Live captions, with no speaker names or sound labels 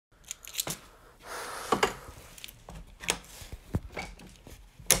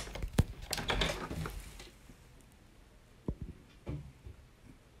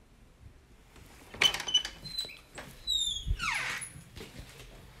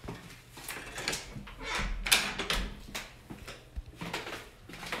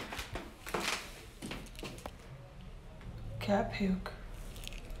Cat puke.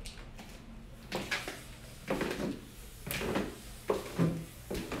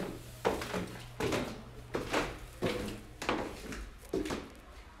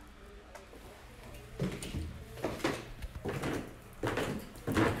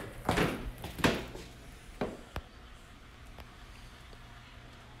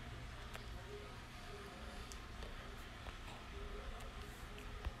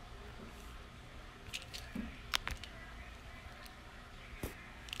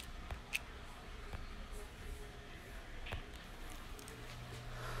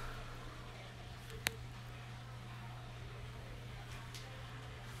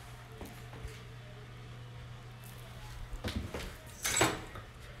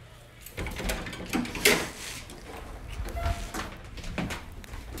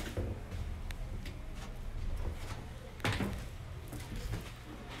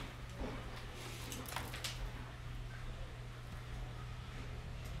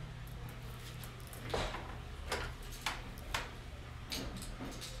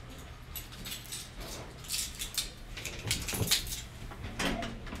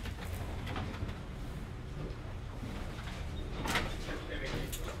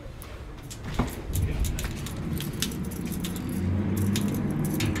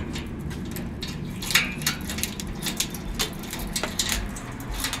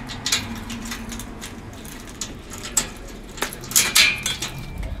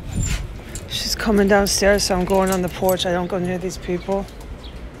 Coming downstairs, so I'm going on the porch. I don't go near these people.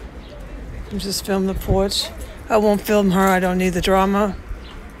 I'm just film the porch. I won't film her. I don't need the drama.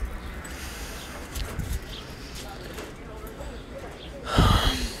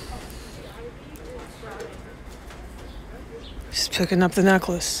 She's picking up the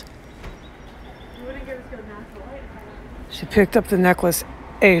necklace. She picked up the necklace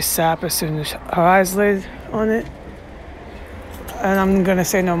ASAP as soon as her eyes laid on it. And I'm gonna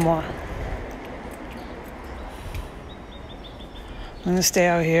say no more. I'm gonna stay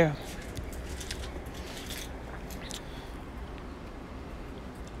out here.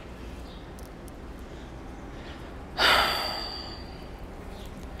 I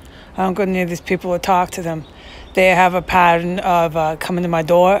don't go near these people or talk to them. They have a pattern of coming to my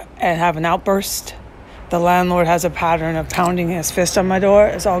door and have an outburst. The landlord has a pattern of pounding his fist on my door.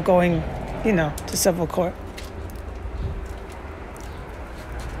 It's all going, to civil court.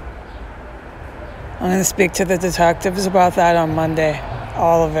 I'm going to speak to the detectives about that on Monday.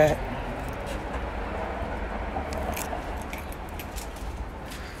 All of it.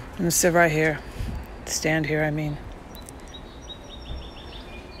 I'm going to sit right here. Stand here, I mean.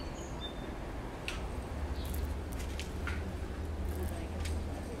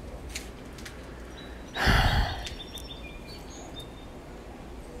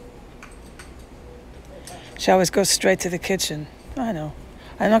 She always goes straight to the kitchen. I know.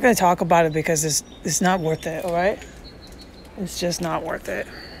 I'm not going to talk about it because it's not worth it, all right? It's just not worth it.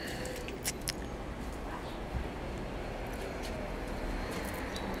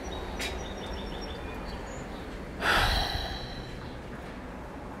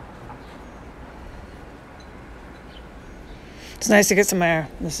 It's nice to get some air.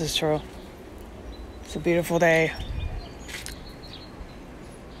 This is true. It's a beautiful day.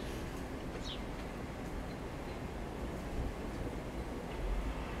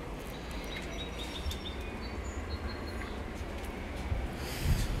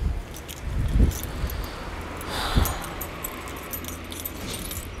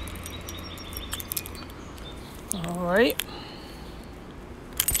 All right.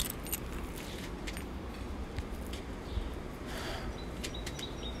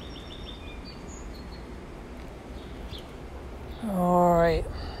 All right.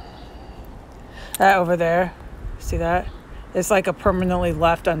 That over there, see that? It's like a permanently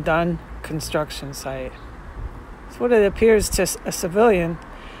left undone construction site. It's what it appears to a civilian.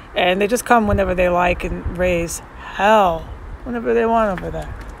 And they just come whenever they like and raise hell whenever they want over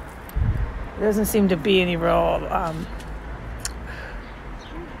there. There doesn't seem to be any real,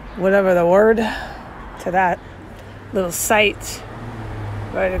 whatever the word, to that little site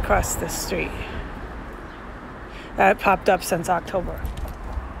right across the street. That popped up since October.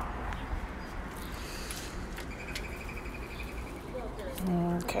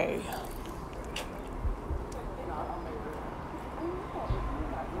 Okay.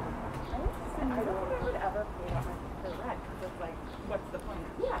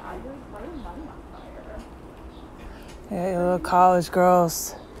 Yeah, you little college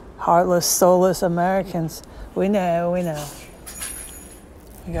girls, heartless, soulless Americans. We know.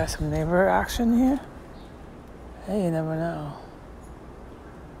 We got some neighbor action here. Hey, you never know.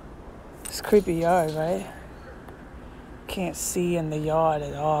 It's a creepy yard, right? can't see in the yard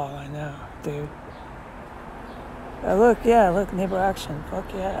at all. I know, dude. Look, yeah, look, neighbor action.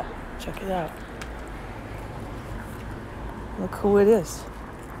 Fuck yeah. Check it out. Look who it is.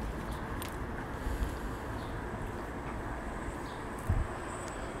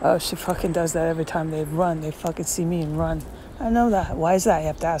 Oh, she fucking does that every time they run. They fucking see me and run. I know that. Why is that? You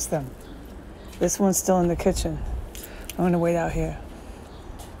have to ask them. This one's still in the kitchen. I'm going to wait out here.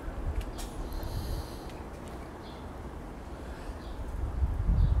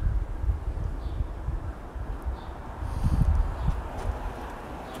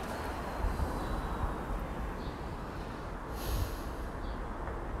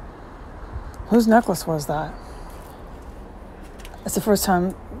 Whose necklace was that? It's the first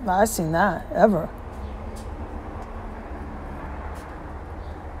time I've seen that, ever.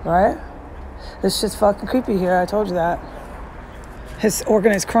 Right? This shit's fucking creepy here, I told you that. His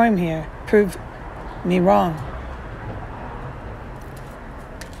organized crime here proved me wrong.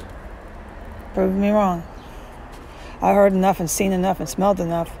 Proved me wrong. I heard enough and seen enough and smelled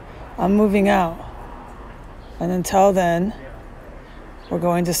enough. I'm moving out. And until then, we're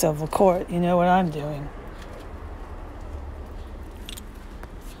going to civil court. You know what I'm doing.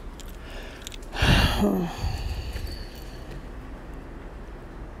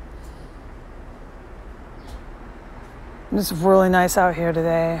 It's really nice out here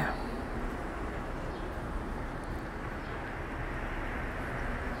today.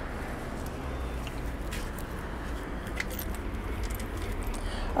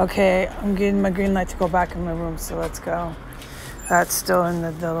 Okay, I'm getting my green light to go back in my room, so let's go. That's still in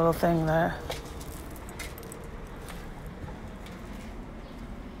the little thing there.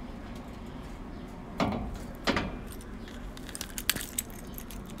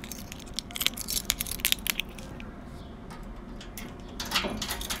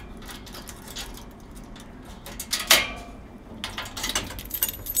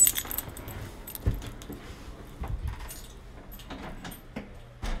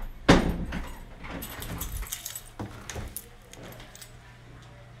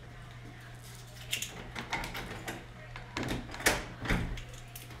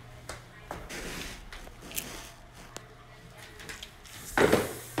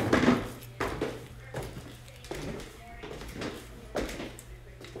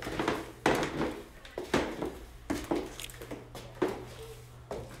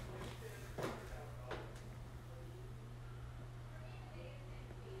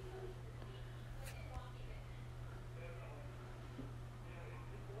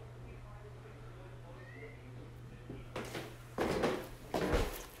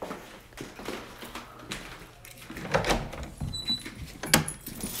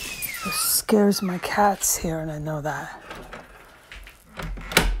 Scares my cats here, and I know that.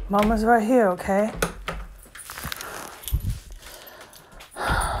 Mama's right here, okay?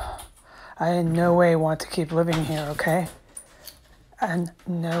 I in no way want to keep living here, okay? And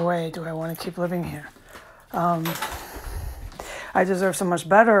no way do I want to keep living here. I deserve so much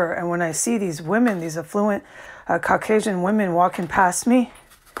better, and when I see these women, these affluent Caucasian women walking past me,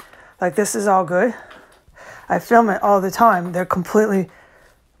 like this is all good. I film it all the time. They're completely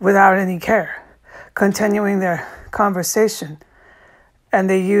without any care, continuing their conversation. And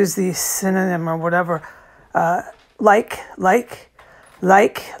they use the synonym or whatever, like.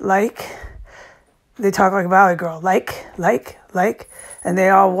 They talk like a Valley Girl, like. And they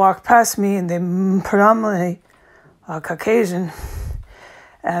all walk past me, and they predominantly Caucasian,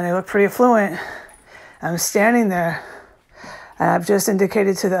 and they look pretty affluent. I'm standing there, and I've just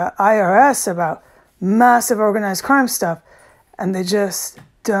indicated to the IRS about massive organized crime stuff, and they just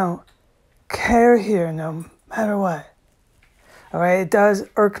don't care here no matter what. All right, it does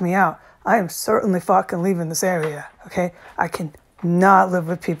irk me out. I am certainly fucking leaving this area, okay? I can not live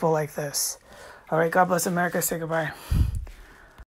with people like this. All right, God bless America. Say goodbye.